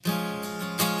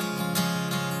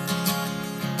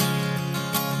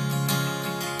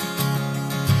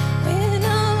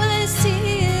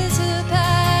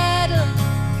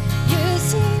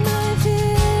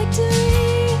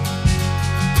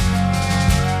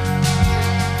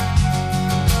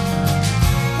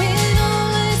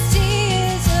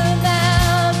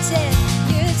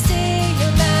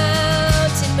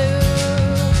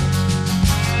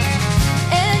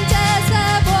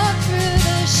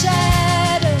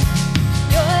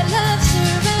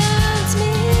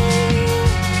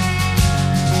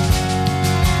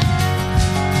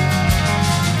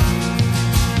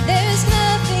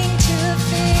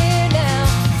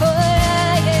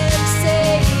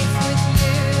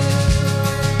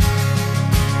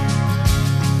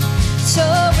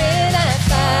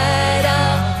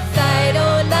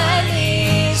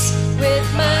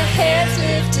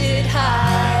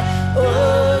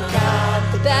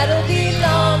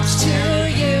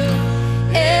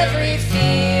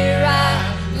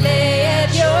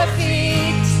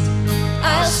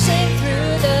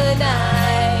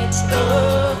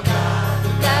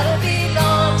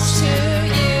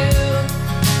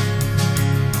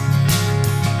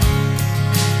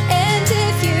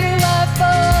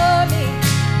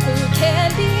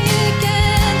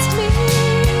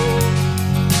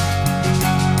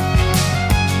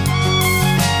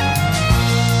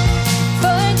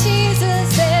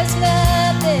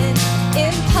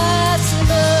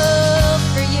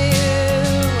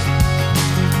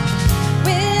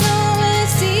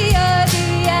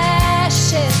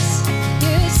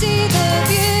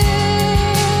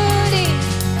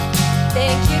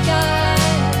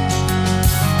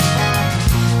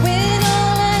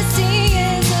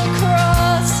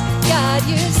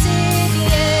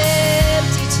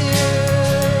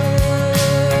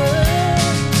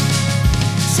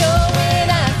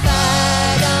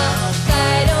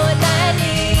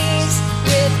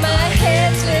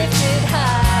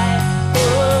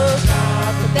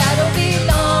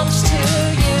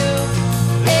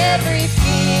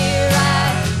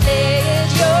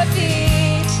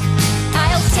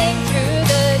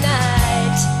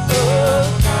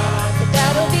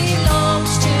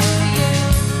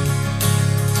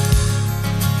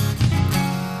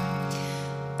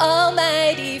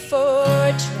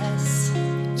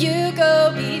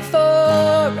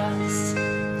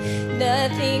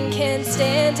Nothing can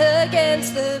stand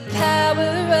against the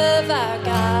power of our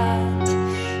God.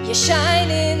 You shine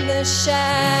in the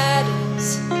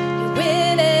shadows, you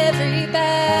win every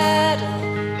battle.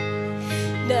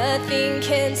 Nothing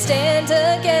can stand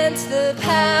against the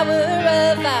power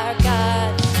of our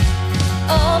God.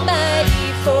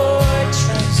 Almighty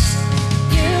fortress,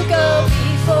 you go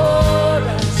before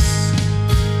us.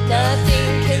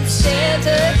 Nothing can stand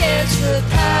against the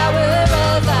power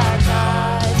of our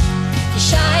God. You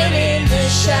shine in the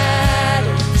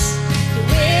shadows, you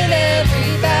win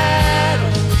every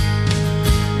battle.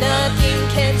 Nothing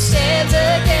can stand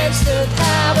against the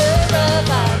power of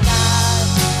our God.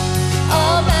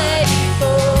 Almighty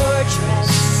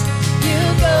fortress, you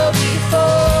go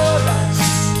before us.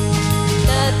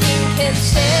 Nothing can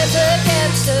stand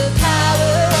against the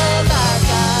power of our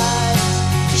God.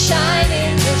 You shine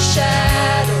in the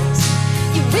shadows,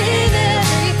 you win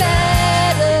every battle.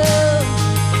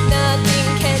 Nothing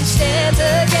can stand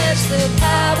against the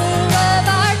power of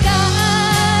our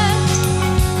God.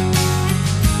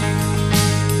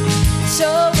 So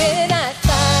when I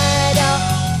fight, I'll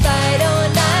fight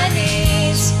on my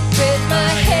knees with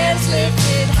my hands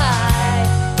lifted high.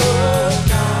 Oh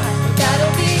God, the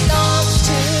battle belongs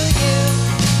to you.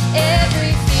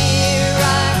 Every fear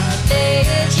I lay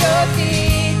at your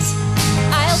feet.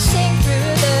 I'll sing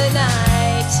through the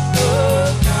night. Oh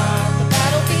God, the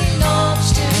battle belongs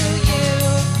to you.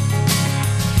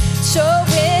 So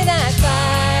when I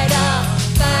fight, I'll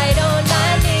fight on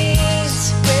my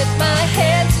knees with my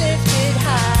hands lifted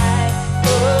high.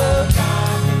 Oh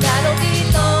God, the battle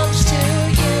belongs to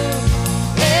you.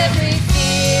 Every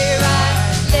fear I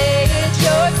lay at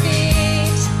your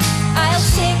feet. I'll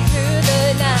sing through the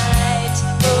night.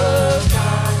 Oh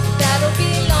God, the battle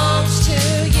belongs to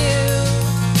you.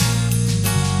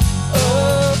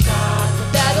 Oh God, the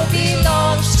battle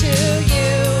belongs to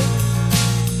you.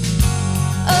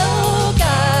 Oh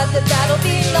God, the battle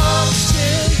belongs to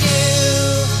you.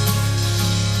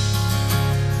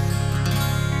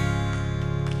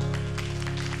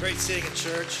 Great singing,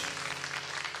 church.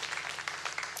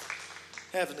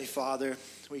 Heavenly Father,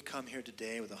 we come here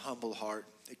today with a humble heart,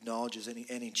 acknowledges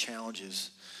any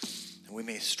challenges and we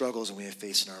may struggles and we may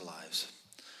face in our lives.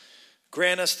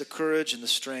 Grant us the courage and the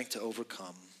strength to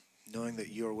overcome, knowing that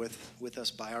you are with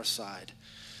us by our side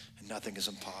and nothing is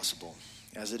impossible.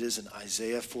 As it is in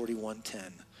Isaiah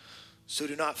 41:10. So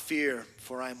do not fear,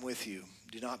 for I am with you.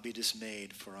 Do not be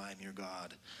dismayed, for I am your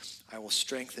God. I will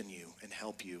strengthen you and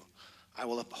help you. I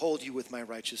will uphold you with my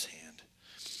righteous hand.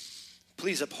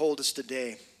 Please uphold us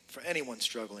today for anyone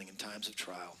struggling in times of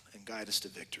trial and guide us to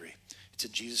victory. It's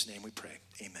in Jesus' name we pray.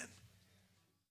 Amen.